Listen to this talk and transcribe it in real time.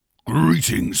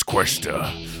Greetings, Quester,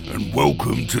 and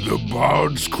welcome to the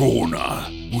Bard's Corner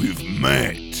with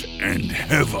Matt and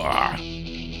Heather.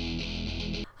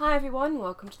 Hi everyone,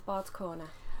 welcome to the Bard's Corner.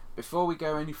 Before we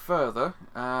go any further,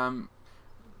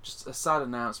 just a sad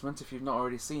announcement if you've not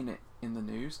already seen it in the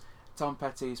news. Tom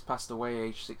Petty's passed away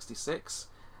aged 66,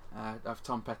 of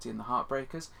Tom Petty and the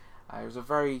Heartbreakers. He was a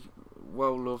very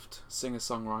well-loved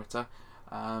singer-songwriter.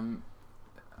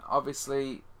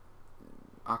 Obviously,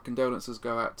 our condolences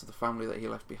go out to the family that he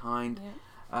left behind.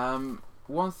 Yeah.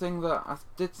 One thing that I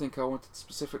did think I wanted to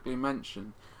specifically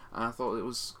mention, and I thought it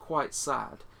was quite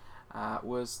sad,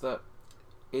 was that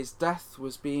his death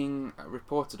was being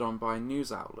reported on by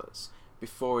news outlets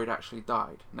before he'd actually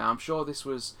died. Now, I'm sure this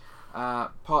was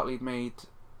partly made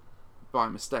by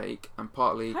mistake and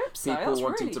partly people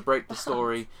wanting to break the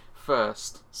story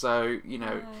first. So, you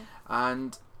know,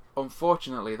 and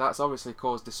unfortunately that's obviously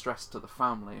caused distress to the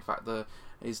family. In fact,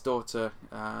 his daughter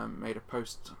made a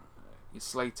post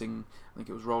slating, I think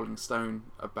it was Rolling Stone,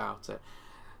 about it.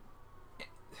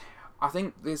 I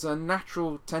think there's a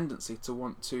natural tendency to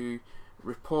want to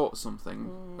report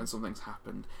something when something's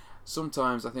happened.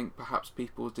 Sometimes I think perhaps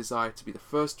people's desire to be the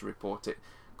first to report it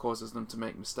causes them to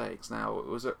make mistakes. Now,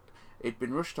 he'd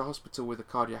been rushed to hospital with a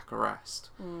cardiac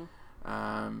arrest,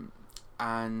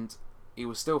 and he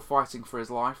was still fighting for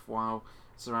his life while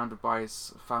surrounded by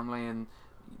his family, and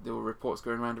there were reports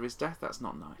going around of his death. That's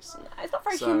not nice. It's not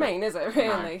very humane, is it,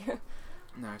 really?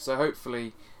 No. So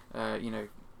hopefully,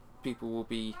 people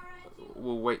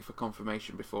will wait for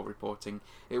confirmation before reporting.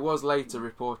 It was later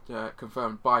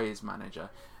confirmed by his manager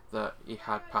that he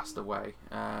had passed away.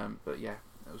 But yeah,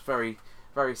 it was very,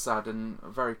 very sad and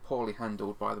very poorly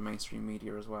handled by the mainstream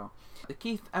media as well. The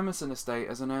Keith Emerson estate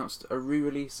has announced a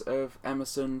re-release of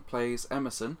Emerson Plays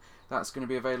Emerson. That's going to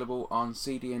be available on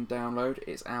CD and download.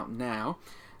 It's out now.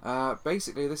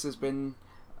 Basically, this has been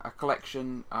a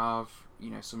collection of,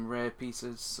 some rare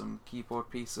pieces, some keyboard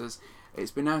pieces.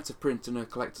 It's been out of print and a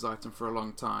collector's item for a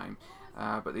long time,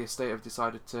 but the estate have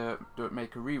decided to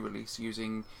make a re-release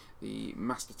using the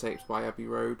master tapes by Abbey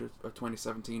Road, a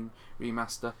 2017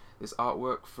 remaster. There's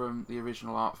artwork from the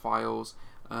original art files.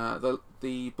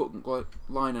 The book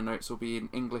liner notes will be in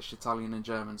English, Italian and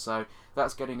German, so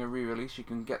that's getting a re-release. You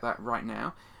can get that right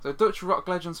now. So Dutch rock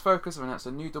legends Focus have announced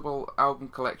a new double album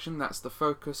collection. That's the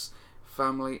Focus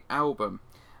Family album.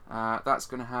 That's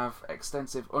going to have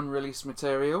extensive unreleased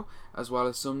material as well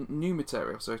as some new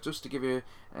material. So just to give you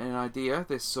an idea,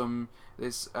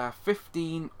 there's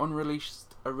 15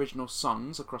 unreleased original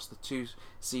songs across the 2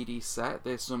 CD set.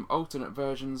 There's some alternate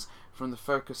versions from the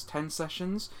Focus 10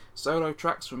 sessions, solo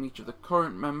tracks from each of the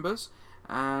current members,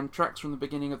 and tracks from the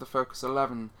beginning of the Focus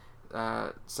 11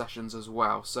 sessions as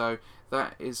well. So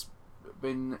that has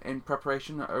been in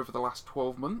preparation over the last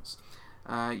 12 months.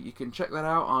 You can check that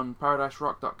out on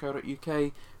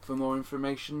paradiserock.co.uk for more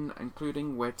information,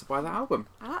 including where to buy the album.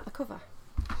 I like the cover.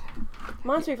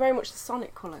 Reminds me very much the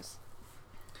Sonic colours.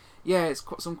 Yeah, it's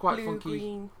some quite Blue, funky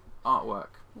green artwork.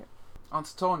 Yep. On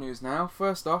to tour news now.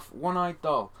 First off, One Eyed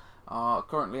Doll are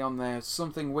currently on their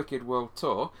Something Wicked World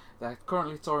Tour. They're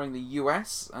currently touring the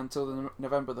US until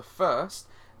November the 1st.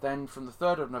 Then from the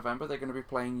 3rd of November, they're going to be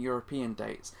playing European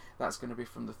dates. That's going to be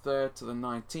from the 3rd to the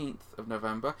 19th of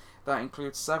November. That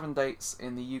includes 7 dates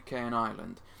in the UK and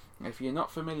Ireland. If you're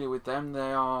not familiar with them,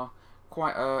 they are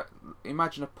quite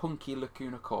imagine a punky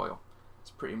Lacuna Coil.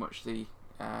 It's pretty much the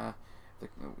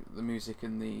music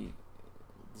and the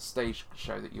stage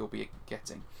show that you'll be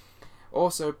getting.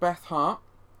 Also, Beth Hart,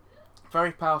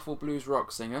 very powerful blues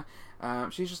rock singer.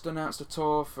 She's just announced a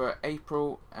tour for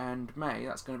April and May.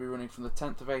 That's going to be running from the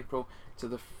 10th of April to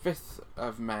the 5th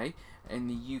of May in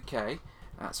the UK.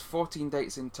 That's 14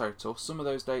 dates in total. Some of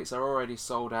those dates are already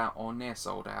sold out or near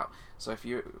sold out. So if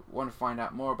you want to find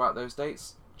out more about those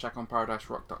dates, check on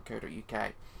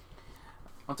paradiserock.co.uk.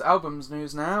 On to albums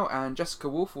news now, and Jessica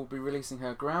Wolf will be releasing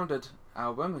her Grounded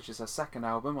album, which is her second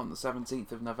album, on the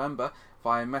 17th of November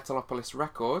via Metalopolis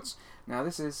Records. Now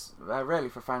this is really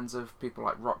for fans of people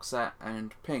like Roxette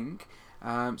and Pink.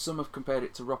 Some have compared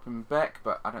it to Rop and Beck,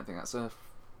 but I don't think that's a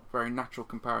very natural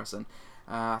comparison.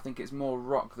 I think it's more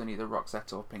rock than either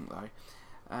Roxette or Pink though.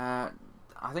 I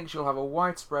think she'll have a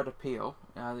widespread appeal.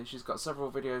 She's got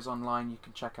several videos online you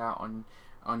can check out on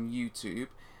YouTube.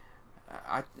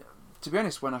 To be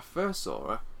honest, when I first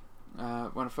saw her,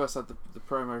 when I first had the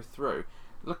promo through,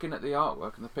 looking at the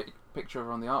artwork and the picture of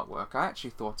her on the artwork, I actually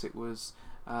thought it was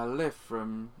Liv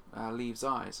from Leaves'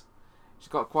 Eyes. She's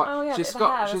got quite. She's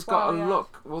got a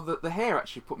look. Well, the hair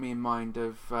actually put me in mind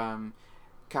of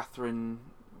Catherine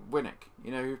Winnick.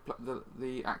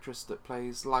 The actress that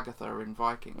plays Lagatha in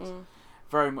Vikings.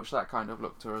 Very much that kind of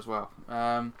look to her as well.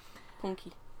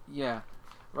 punky. Yeah.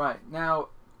 Right, now,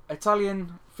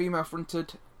 Italian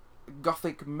female-fronted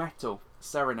gothic metal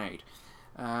Serenade.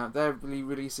 They're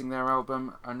releasing their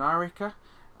album Anarica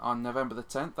on November the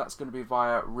 10th. That's going to be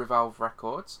via Revolve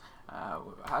Records. I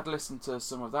had listened to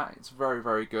some of that. It's very,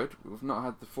 very good. We've not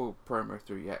had the full promo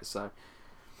through yet, so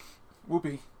we'll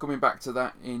be coming back to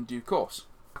that in due course.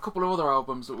 A couple of other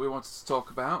albums that we wanted to talk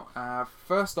about.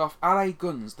 First off, LA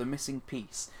Guns, The Missing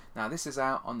Piece. Now, this is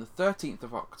out on the 13th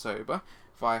of October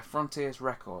via Frontiers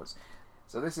Records.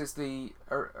 So this is the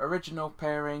original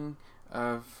pairing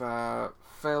of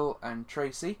Phil and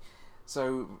Tracy.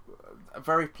 So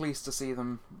very pleased to see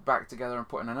them back together and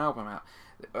putting an album out.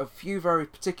 A few very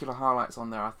particular highlights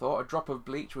on there, I thought. A Drop of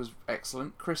Bleach was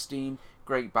excellent. Christine,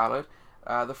 great ballad.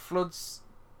 The Floods,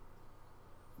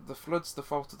 The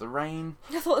Fault of the Rain.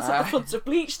 I thought it was like The Floods of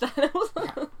Bleach then.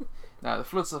 No, The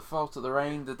Floods, The Fault of the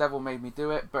Rain, The Devil Made Me Do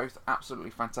It, both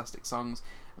absolutely fantastic songs.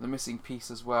 The Missing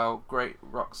Piece as well, great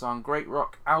rock song, great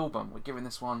rock album. We're giving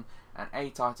this one an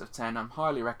 8 out of 10. I'm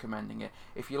highly recommending it.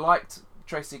 If you liked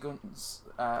Tracy Guns,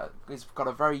 he's got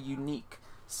a very unique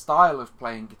style of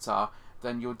playing guitar,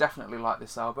 then you'll definitely like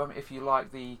this album. If you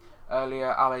like the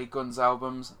earlier LA Guns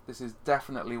albums, this is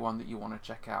definitely one that you want to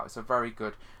check out. It's a very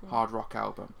good hard rock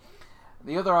album.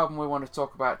 The other album we want to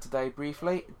talk about today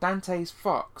briefly, Dante's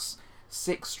Fox,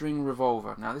 6-String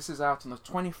Revolver. Now this is out on the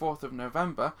 24th of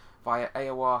November via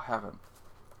AOR Heaven.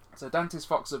 So Dante's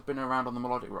Fox have been around on the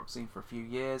melodic rock scene for a few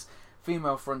years.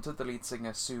 Female fronted, the lead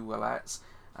singer Sue Willette,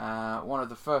 one of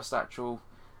the first actual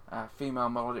female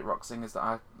melodic rock singers that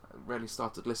I really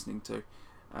started listening to.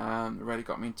 Really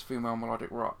got me into female melodic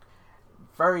rock.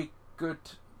 Very good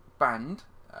band,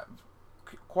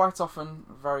 quite often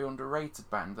very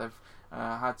underrated band. They've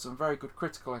had some very good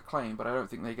critical acclaim, but I don't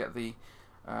think they get the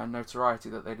notoriety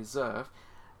that they deserve.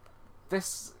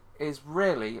 This is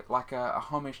really like a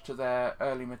homage to their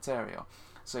early material.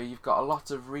 So you've got a lot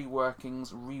of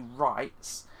reworkings,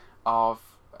 rewrites of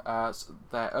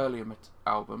their earlier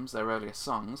albums, their earlier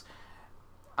songs.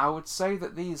 I would say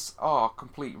that these are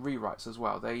complete rewrites as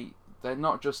well. They're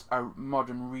not just a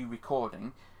modern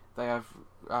re-recording. They have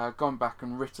gone back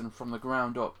and written from the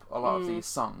ground up a lot of these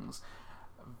songs.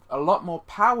 A lot more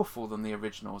powerful than the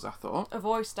originals, I thought. A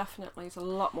voice definitely is a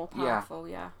lot more powerful,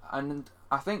 yeah. And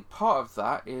I think part of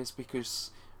that is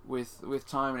because with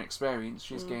time and experience,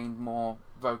 she's gained more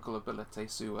vocal ability,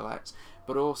 Sue Willette,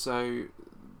 but also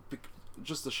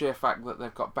just the sheer fact that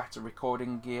they've got better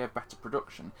recording gear, better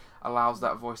production, allows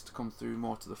that voice to come through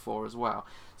more to the fore as well.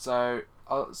 So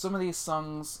some of these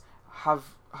songs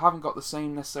haven't got the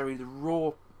same necessarily the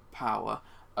raw power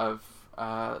of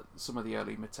some of the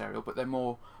early material, but they're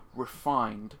more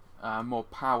refined, more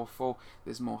powerful.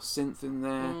 There's more synth in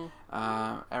there.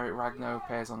 Eric Ragno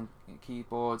appears on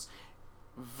keyboards.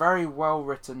 Very well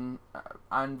written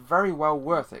and very well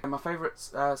worth it. And my favourite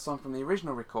song from the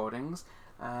original recordings,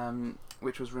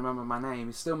 which was Remember My Name,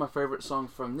 is still my favourite song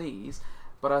from these,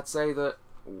 but I'd say that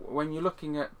when you're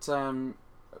looking at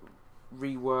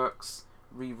reworks,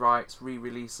 rewrites,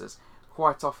 re-releases,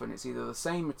 quite often it's either the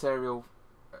same material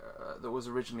that was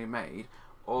originally made,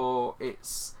 or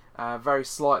it's very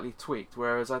slightly tweaked,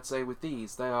 whereas I'd say with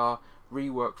these, they are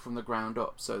reworked from the ground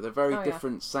up, so they're very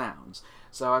different sounds.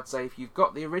 So I'd say if you've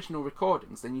got the original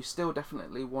recordings, then you still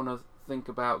definitely want to think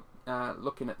about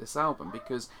looking at this album,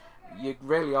 because you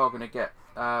really are going to get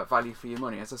value for your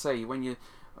money. As I say,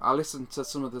 I listened to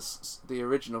some of the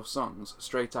original songs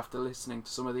straight after listening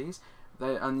to some of these,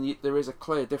 there is a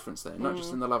clear difference there, not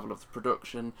just in the level of the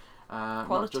production, quality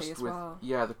not just as with well.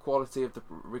 the quality of the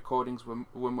recordings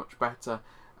were much better.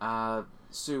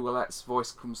 Sue Willette's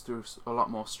voice comes through a lot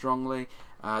more strongly.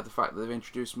 The fact that they've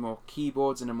introduced more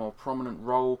keyboards in a more prominent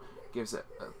role gives it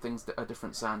things a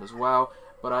different sound as well.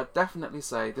 But I'd definitely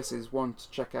say this is one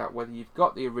to check out whether you've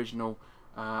got the original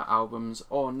albums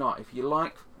or not. If you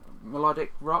like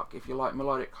melodic rock, if you like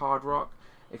melodic hard rock,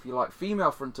 if you like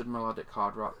female-fronted melodic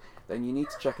hard rock, then you need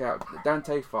to check out the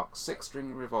Dante Fox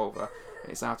 6-String Revolver.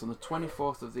 It's out on the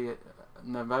 24th of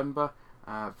November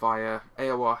via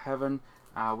AOR Heaven.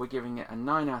 We're giving it a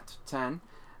 9 out of 10,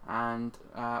 and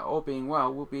all being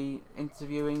well, we'll be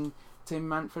interviewing Tim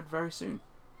Manford very soon.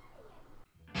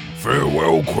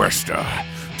 Farewell, Quester.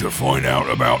 To find out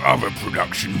about other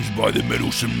productions by the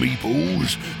Middleton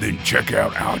Meeples, then check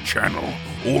out our channel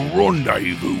or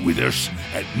rendezvous with us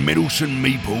at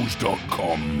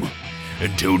middletonmeeples.com.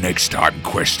 Until next time,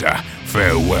 Quester,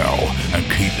 farewell, and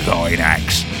keep thine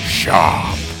axe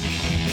sharp.